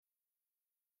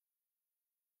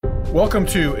Welcome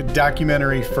to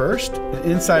Documentary First, an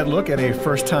inside look at a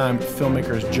first-time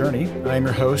filmmaker's journey. I'm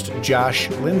your host, Josh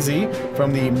Lindsay,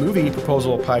 from the Movie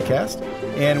Proposal Podcast.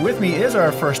 And with me is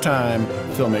our first-time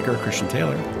filmmaker, Christian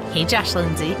Taylor. Hey, Josh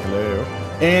Lindsay. Hello.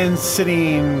 And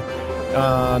sitting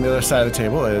on the other side of the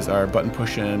table is our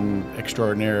button-pushing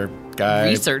extraordinaire guy.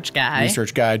 Research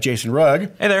guy, Jason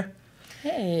Rugg. Hey there.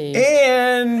 Hey.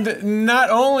 And not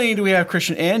only do we have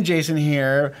Christian and Jason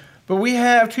here, but we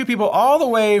have two people all the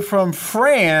way from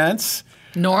France.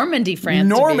 Normandy,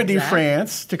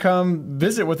 France, to come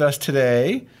visit with us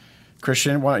today.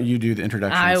 Christian, why don't you do the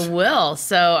introductions? I will.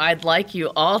 So I'd like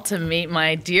you all to meet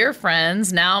my dear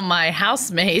friends, now my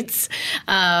housemates,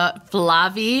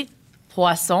 Flavie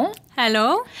Poisson.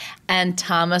 Hello. And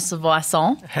Thomas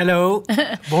Voisson. Hello.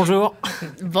 Bonjour.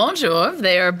 Bonjour.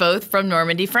 They are both from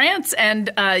Normandy, France. And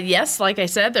yes, like I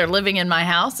said, they're living in my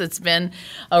house. It's been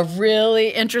a really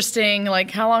interesting,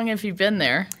 how long have you been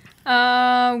there?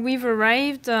 We've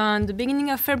arrived on the beginning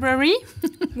of February.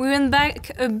 We went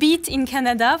back a bit in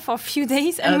Canada for a few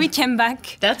days, and we came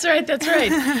back. That's right.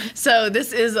 So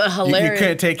this is a hilarious... You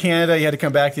couldn't take Canada, you had to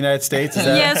come back to the United States? Is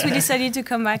that... Yes, we decided to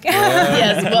come back.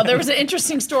 Yes, well, there was an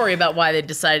interesting story about why they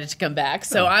decided to come back.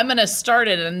 So I'm going to start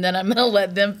it, and then I'm going to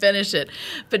let them finish it.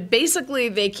 But basically,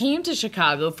 they came to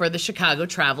Chicago for the Chicago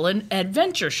Travel and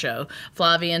Adventure Show.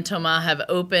 Flavie and Thomas have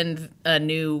opened a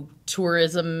new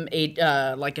tourism,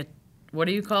 what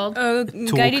are you called?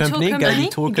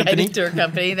 Guided tour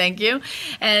company, thank you.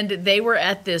 And they were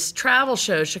at this travel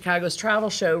show, Chicago's travel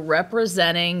show,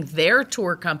 representing their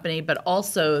tour company, but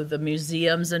also the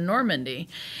museums in Normandy.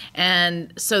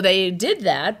 And so they did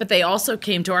that, but they also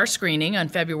came to our screening on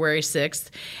February 6th.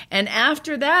 And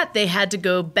after that, they had to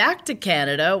go back to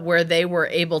Canada, where they were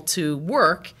able to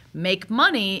make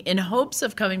money in hopes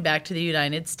of coming back to the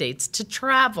United States to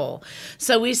travel.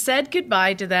 So we said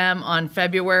goodbye to them on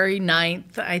February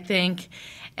 9th, I think,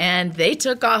 and they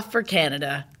took off for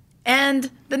Canada.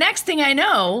 And the next thing I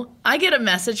know, I get a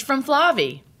message from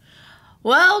Flavie.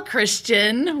 Well,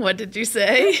 Christian, what did you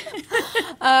say?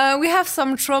 We have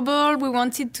some trouble. We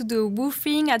wanted to do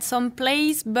woofing at some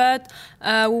place, but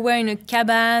we were in a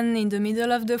cabin in the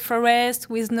middle of the forest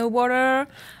with no water,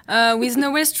 with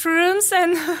no restrooms,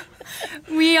 and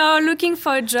we are looking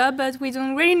for a job, but we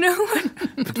don't really know.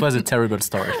 It was a terrible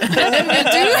story.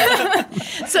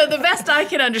 So the best I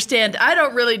can understand, I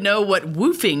don't really know what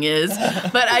woofing is,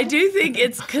 but I do think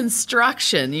it's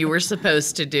construction you were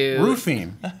supposed to do.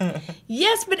 Roofing.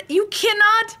 Yes, but you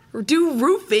cannot do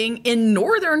roofing in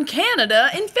northern Canada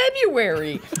in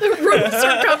February. The roofs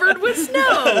are covered with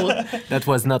snow. That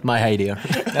was not my idea.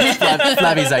 That's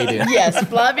Flavie's idea. Yes,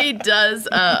 Flavie does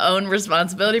own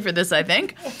responsibility for this, I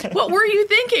think. What were you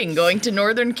thinking, going to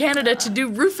northern Canada to do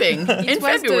roofing in February? It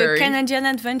was the Canadian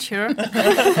adventure.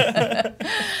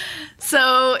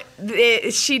 So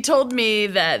she told me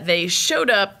that they showed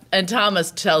up, and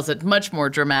Thomas tells it much more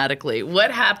dramatically.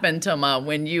 What happened, Thomas,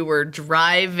 when you were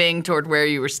driving toward where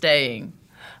you were staying?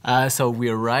 So we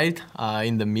arrived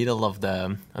in the middle of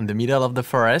the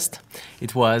forest.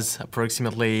 It was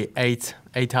approximately 8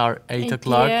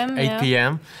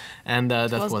 p.m. And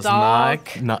that was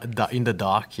dark. In the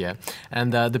dark, yeah.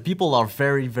 And the people are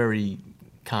very, very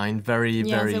kind, very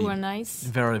they were nice,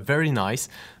 very, very nice.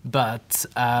 But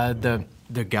the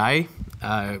guy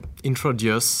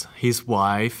introduced his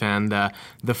wife and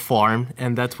the farm,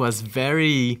 and that was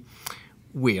very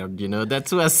weird, that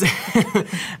was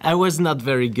I was not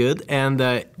very good. And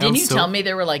didn't you tell me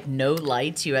there were no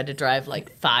lights? You had to drive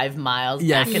 5 miles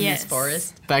back in this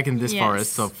forest. Back in this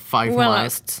forest, so 5 miles.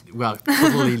 Lost. Well,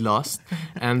 totally lost.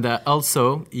 And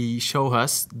also he showed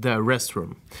us the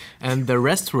restroom, and the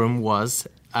restroom was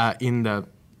in the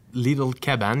little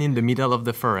cabin in the middle of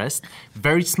the forest,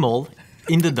 very small,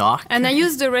 in the dark. And I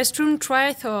used the restroom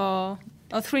twice or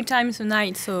 3 times a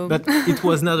night. So, but it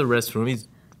was not a restroom. It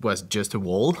was just a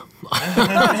wall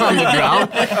on the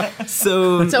ground.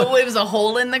 So it was a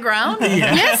hole in the ground?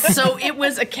 Yeah. Yes. So it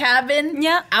was a cabin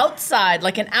outside,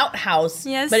 like an outhouse,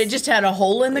 but it just had a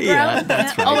hole in the ground? Yeah,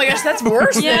 that's right. Oh my gosh, that's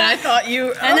worse than I thought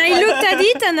you... And I looked at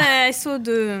it and I saw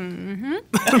the...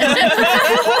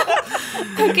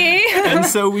 Okay. And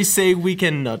so we say we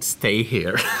cannot stay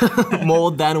here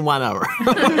more than 1 hour.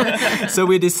 So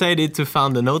we decided to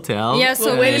find an hotel. Yeah,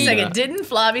 so wait a second. Didn't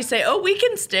Flavie say, we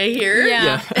can stay here?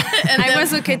 Yeah. And I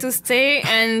was okay to stay,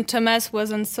 and Thomas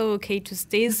wasn't so okay to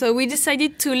stay. So we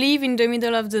decided to leave in the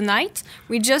middle of the night.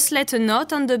 We just left a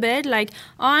note on the bed,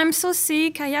 I'm so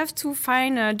sick, I have to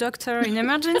find a doctor in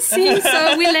emergency.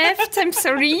 So we left, I'm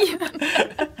sorry.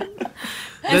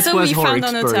 And That so was we our found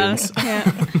an hotel. experience.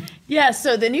 Yeah. Yeah,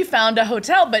 so then you found a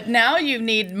hotel, but now you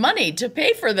need money to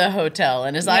pay for the hotel.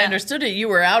 And as I understood it, you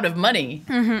were out of money.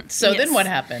 So then what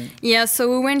happened? Yeah, so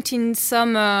we went in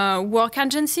some work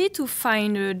agency to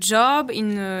find a job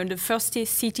in the first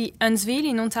city, Huntsville,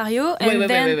 in Ontario.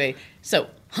 Wait. So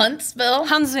Huntsville,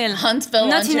 not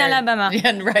Ontario. in Alabama.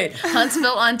 Yeah, right.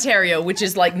 Huntsville, Ontario, which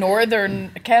is like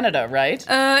northern Canada, right?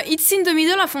 It's in the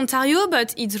middle of Ontario,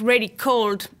 but it's really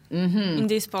cold in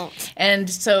this part. And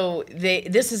so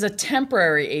this is a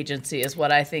temporary agency, is what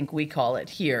I think we call it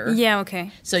here. Yeah,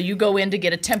 okay. So you go in to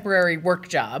get a temporary work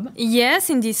job. Yes,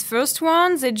 in this first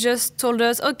one, they just told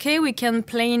us, okay, we can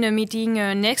plan a meeting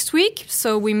next week.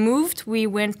 So we moved. We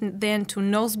went then to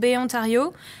North Bay,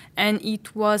 Ontario. And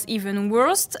it was even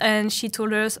worse. And she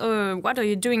told us, oh, what are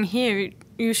you doing here?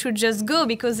 You should just go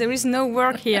because there is no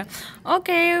work here.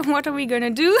 Okay, what are we going to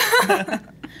do?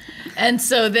 And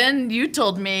so then you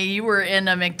told me you were in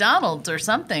a McDonald's or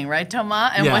something, right,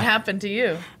 Thomas? And what happened to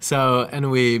you? So,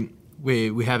 and we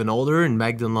have an order in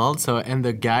McDonald's. So, and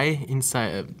the guy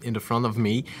inside in the front of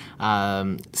me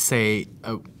say,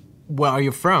 where are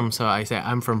you from? So I say,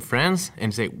 I'm from France.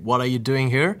 And he say, what are you doing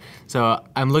here? So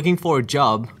I'm looking for a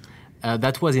job.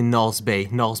 That was in North Bay,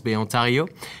 Ontario.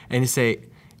 And he say,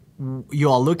 you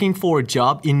are looking for a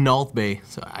job in North Bay.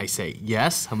 So I say,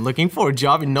 yes, I'm looking for a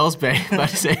job in North Bay. But I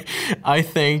say, I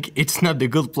think it's not the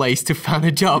good place to find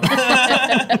a job.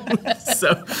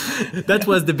 So that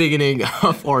was the beginning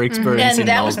of our experience in North Bay. And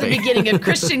that was the beginning of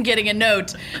Christian getting a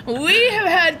note. We have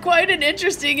had quite an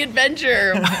interesting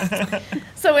adventure.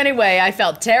 So anyway, I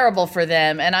felt terrible for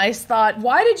them. And I thought,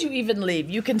 why did you even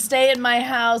leave? You can stay in my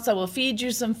house. I will feed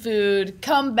you some food.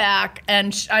 Come back.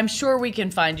 And I'm sure we can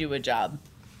find you a job.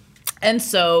 And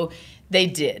so they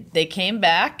did. They came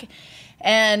back,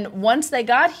 and once they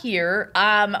got here,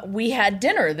 we had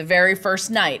dinner the very first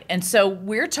night. And so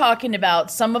we're talking about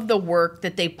some of the work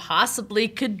that they possibly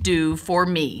could do for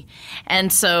me.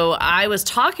 And so I was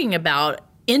talking about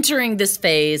entering this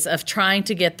phase of trying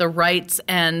to get the rights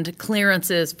and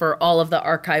clearances for all of the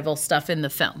archival stuff in the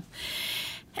film.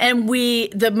 And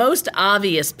the most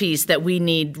obvious piece that we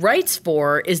need rights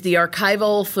for is the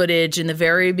archival footage in the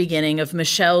very beginning of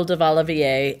Michel de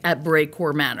Valavier at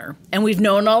Brécourt Manor. And we've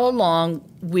known all along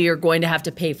we are going to have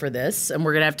to pay for this, and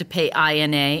we're going to have to pay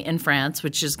INA in France,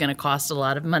 which is going to cost a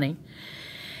lot of money.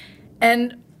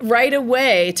 And right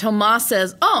away, Thomas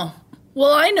says, oh,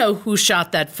 well, I know who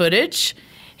shot that footage.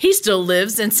 He still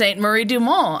lives in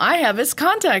Saint-Marie-du-Mont. I have his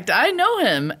contact. I know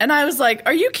him. And I was like,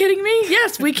 are you kidding me?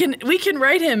 Yes, we can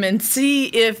write him and see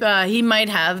if he might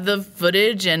have the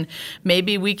footage and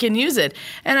maybe we can use it.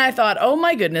 And I thought, oh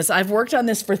my goodness, I've worked on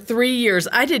this for 3 years.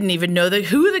 I didn't even know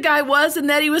who the guy was and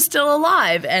that he was still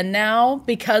alive. And now,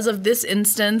 because of this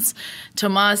instance,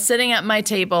 Thomas is sitting at my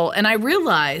table, and I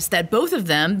realized that both of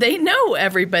them, they know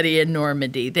everybody in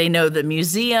Normandy. They know the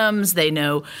museums, they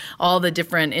know all the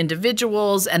different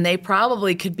individuals, and they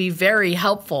probably could be very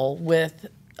helpful with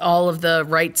all of the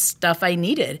right stuff I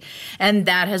needed. And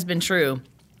that has been true.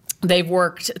 They've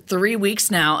worked 3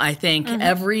 weeks now, I think,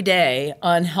 every day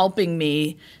on helping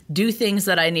me do things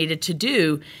that I needed to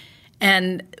do.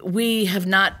 And we have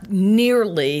not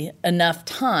nearly enough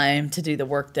time to do the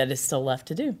work that is still left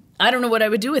to do. I don't know what I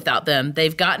would do without them.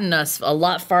 They've gotten us a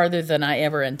lot farther than I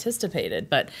ever anticipated.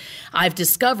 But I've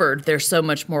discovered there's so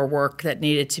much more work that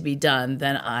needed to be done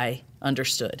than I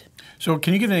understood. So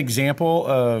can you give an example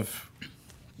of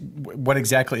what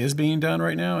exactly is being done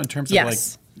right now in terms of like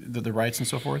the rights and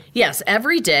so forth? Yes,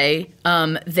 every day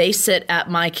they sit at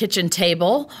my kitchen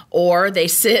table or they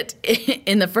sit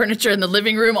in the furniture in the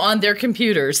living room on their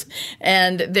computers,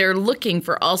 and they're looking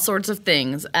for all sorts of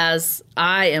things as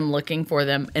I am looking for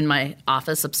them in my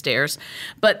office upstairs.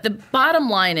 But the bottom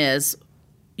line is,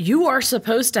 you are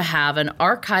supposed to have an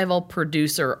archival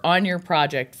producer on your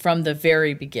project from the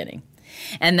very beginning.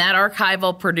 And that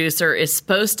archival producer is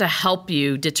supposed to help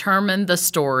you determine the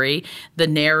story, the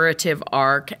narrative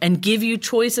arc, and give you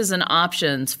choices and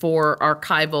options for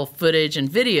archival footage and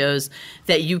videos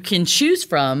that you can choose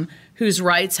from whose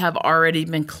rights have already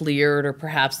been cleared or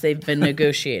perhaps they've been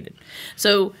negotiated.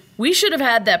 So we should have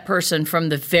had that person from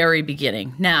the very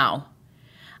beginning. Now,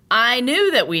 I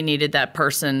knew that we needed that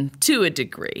person to a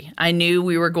degree. I knew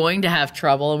we were going to have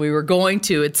trouble and we were going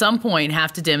to, at some point,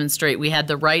 have to demonstrate we had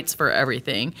the rights for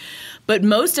everything. But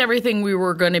most everything we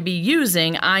were going to be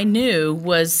using, I knew,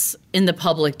 was in the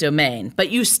public domain. But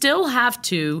you still have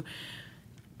to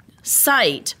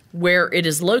cite where it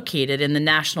is located in the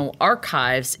National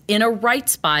Archives in a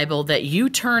rights Bible that you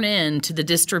turn in to the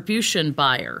distribution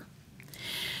buyer.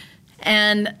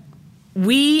 And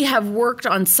we have worked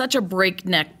on such a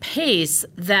breakneck pace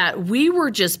that we were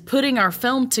just putting our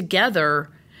film together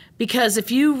Because if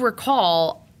you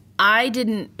recall, I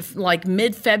didn't, like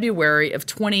mid-February of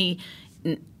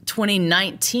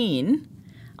 2019,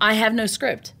 I have no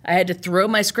script. I had to throw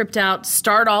my script out,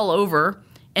 start all over,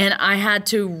 and I had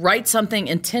to write something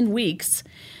in 10 weeks,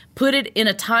 put it in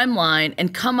a timeline,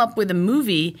 and come up with a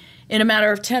movie in a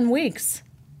matter of 10 weeks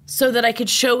so that I could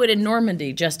show it in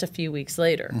Normandy just a few weeks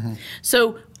later.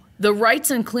 So the rights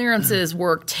and clearances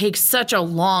work takes such a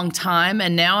long time,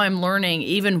 and now I'm learning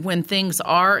even when things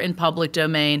are in public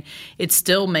domain, it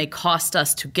still may cost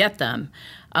us to get them.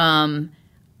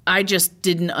 I just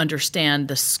didn't understand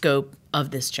the scope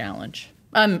of this challenge.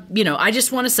 I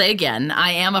just want to say again,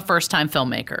 I am a first-time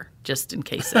filmmaker, just in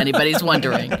case anybody's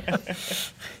wondering.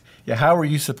 Yeah, how were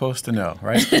you supposed to know,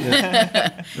 right?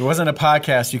 It wasn't a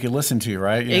podcast you could listen to,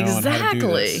 right?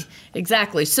 Exactly.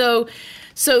 Exactly. So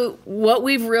what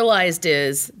we've realized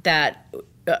is that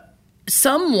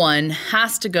someone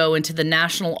has to go into the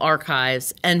National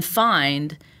Archives and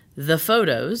find the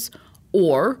photos,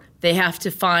 or they have to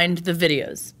find the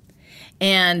videos.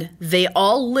 And they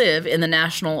all live in the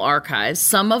National Archives.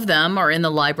 Some of them are in the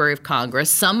Library of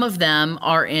Congress. Some of them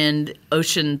are in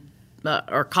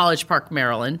or College Park,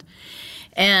 Maryland.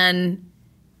 And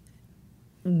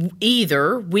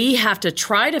either we have to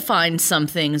try to find some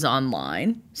things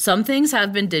online. Some things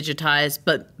have been digitized,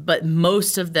 but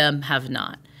most of them have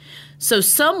not. So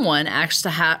someone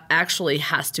actually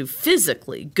has to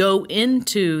physically go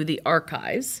into the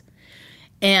archives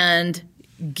and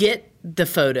get the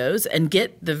photos and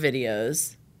get the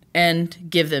videos and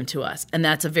give them to us. And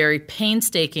that's a very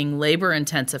painstaking,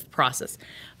 labor-intensive process.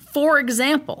 For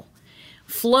example,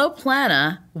 Flo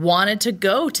Plana wanted to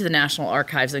go to the National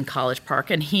Archives in College Park,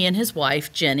 and he and his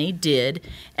wife, Jenny, did.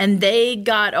 And they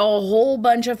got a whole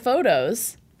bunch of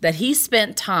photos that he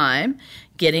spent time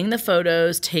getting the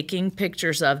photos, taking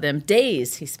pictures of them,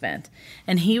 days he spent.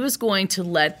 And he was going to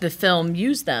let the film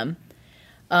use them.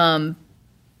 But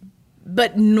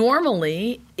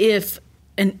normally,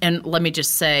 and let me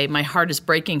just say, my heart is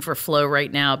breaking for Flo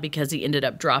right now because he ended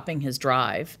up dropping his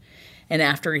drive. And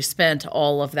after he spent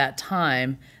all of that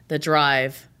time, the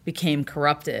drive became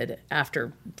corrupted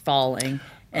after falling,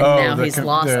 and now he's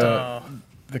lost it.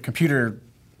 The computer,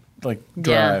 drive.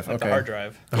 Yeah. Okay. The hard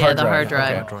drive. The hard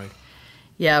drive. Okay.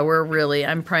 Yeah,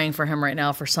 I'm praying for him right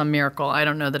now for some miracle. I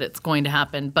don't know that it's going to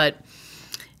happen. But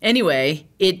anyway,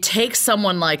 it takes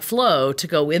someone like Flo to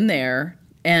go in there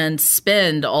and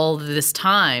spend all of this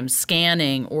time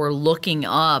scanning or looking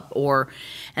up,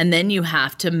 and then you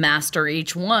have to master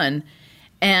each one.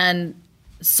 And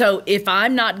so if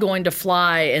I'm not going to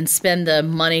fly and spend the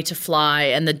money to fly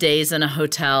and the days in a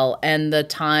hotel and the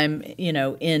time,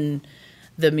 in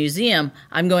the museum,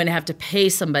 I'm going to have to pay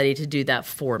somebody to do that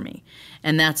for me.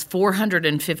 And that's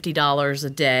 $450 a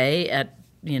day at,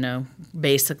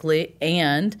 basically.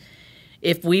 And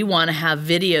if we want to have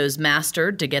videos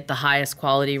mastered to get the highest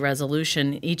quality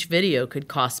resolution, each video could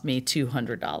cost me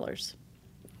 $200.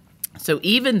 So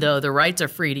even though the rights are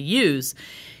free to use,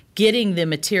 getting the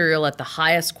material at the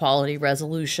highest quality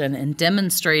resolution and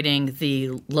demonstrating the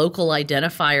local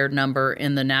identifier number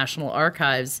in the National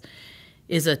Archives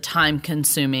is a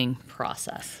time-consuming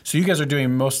process. So you guys are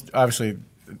doing obviously,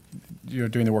 you're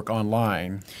doing the work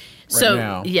online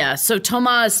now. Yeah, so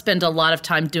Tomas spent a lot of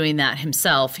time doing that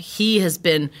himself. He has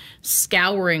been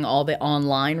scouring all the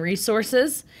online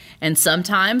resources, and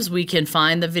sometimes we can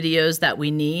find the videos that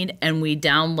we need, and we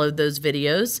download those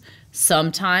videos.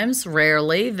 Sometimes,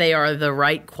 rarely, they are the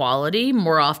right quality.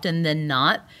 More often than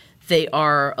not, they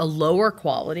are a lower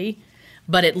quality,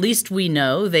 but at least we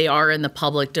know they are in the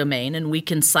public domain and we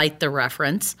can cite the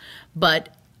reference.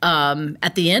 But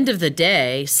at the end of the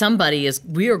day,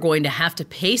 we are going to have to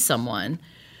pay someone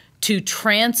to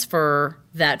transfer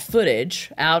that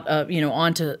footage out of,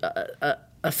 onto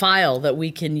a file that we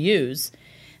can use.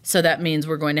 So that means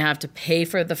we're going to have to pay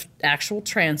for the actual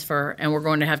transfer, and we're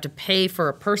going to have to pay for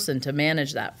a person to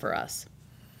manage that for us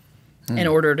in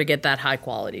order to get that high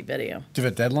quality video. Do you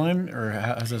have a deadline, or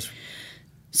how's this?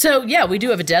 So, yeah, we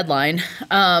do have a deadline,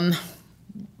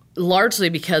 largely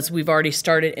because we've already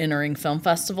started entering film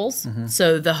festivals. Mm-hmm.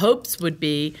 So the hopes would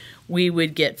be we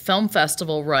would get film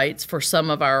festival rights for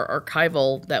some of our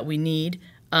archival that we need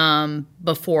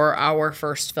before our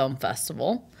first film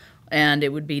festival. And it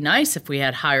would be nice if we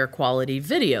had higher quality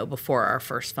video before our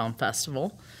first film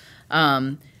festival.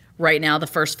 Right now, the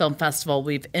first film festival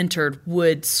we've entered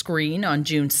would screen on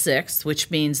June 6th,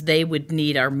 which means they would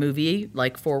need our movie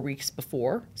 4 weeks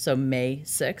before, so May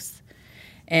 6th.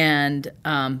 And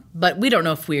but we don't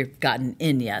know if we've gotten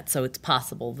in yet, so it's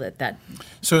possible that.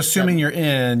 So assuming you're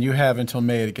in, you have until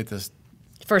May to get this.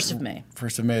 1st of May.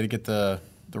 1st of May to get the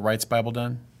rights Bible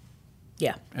done.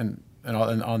 Yeah. And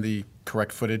on the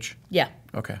correct footage? Yeah.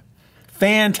 Okay.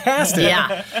 Fantastic.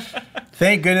 Yeah.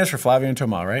 Thank goodness for Flavia and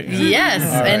Tomal, right? Yes.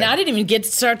 All And right. I didn't even get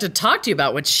to start to talk to you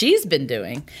about what she's been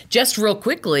doing. Just real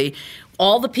quickly,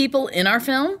 all the people in our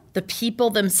film, the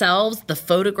people themselves, the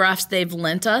photographs they've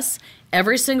lent us,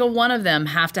 every single one of them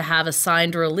have to have a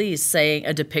signed release, saying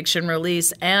a depiction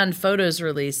release and photos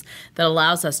release that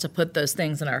allows us to put those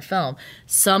things in our film.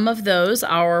 Some of those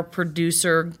our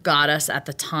producer got us at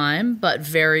the time, but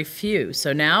very few.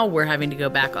 So now we're having to go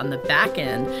back on the back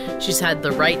end. She's had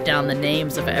to write down the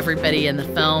names of everybody in the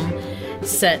film,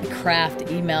 set craft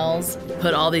emails,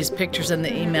 put all these pictures in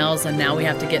the emails, and now we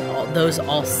have to get those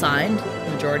all signed.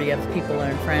 The majority of people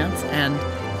are in France, and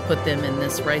put them in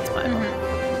this rights Bible.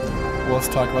 Well, let's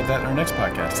talk about that in our next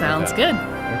podcast. Sounds good.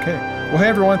 Okay. Well, hey,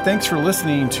 everyone. Thanks for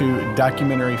listening to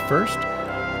Documentary First,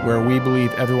 where we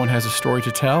believe everyone has a story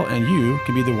to tell, and you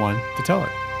can be the one to tell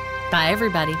it. Bye,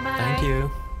 everybody. Thank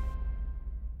you.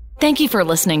 Thank you for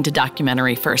listening to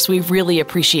Documentary First. We really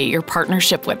appreciate your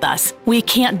partnership with us. We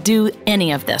can't do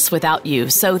any of this without you,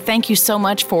 so thank you so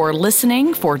much for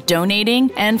listening, for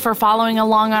donating, and for following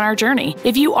along on our journey.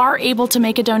 If you are able to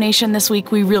make a donation this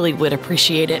week, we really would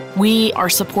appreciate it. We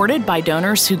are supported by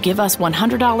donors who give us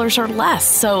 $100 or less,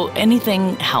 so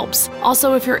anything helps.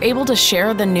 Also, if you're able to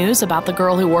share the news about the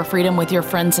Girl Who Wore Freedom with your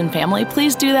friends and family,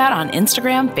 please do that on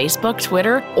Instagram, Facebook,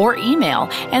 Twitter, or email,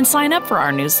 and sign up for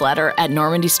our newsletter at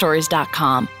normandystories.com.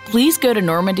 Please go to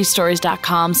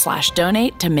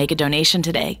normandystories.com/donate to make a donation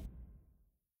today.